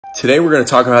Today we're going to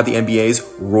talk about the NBA's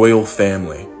royal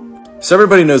family. So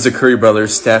everybody knows the Curry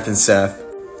brothers, Steph and Seth.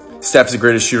 Steph's the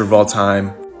greatest shooter of all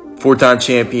time, 4-time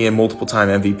champion, multiple-time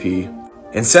MVP.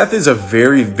 And Seth is a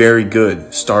very, very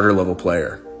good starter-level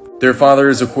player. Their father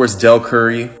is, of course, Del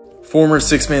Curry, former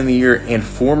Sixth Man of the Year and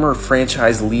former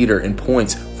franchise leader in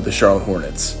points for the Charlotte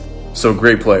Hornets. So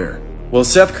great player. Well,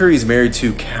 Seth Curry is married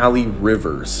to Callie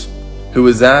Rivers. Who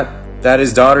is that? That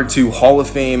is daughter to Hall of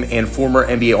Fame and former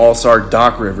NBA All-Star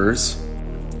Doc Rivers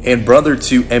and brother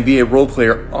to NBA role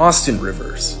player Austin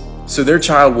Rivers. So their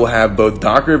child will have both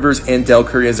Doc Rivers and Del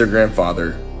Curry as their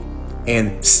grandfather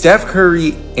and Steph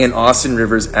Curry and Austin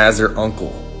Rivers as their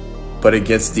uncle. But it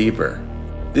gets deeper.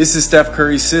 This is Steph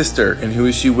Curry's sister, and who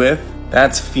is she with?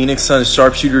 That's Phoenix Suns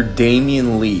sharpshooter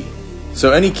Damian Lee.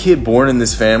 So any kid born in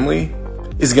this family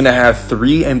is going to have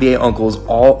 3 NBA uncles,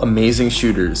 all amazing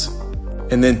shooters,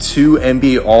 and then 2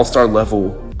 NBA All-Star level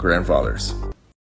grandfathers.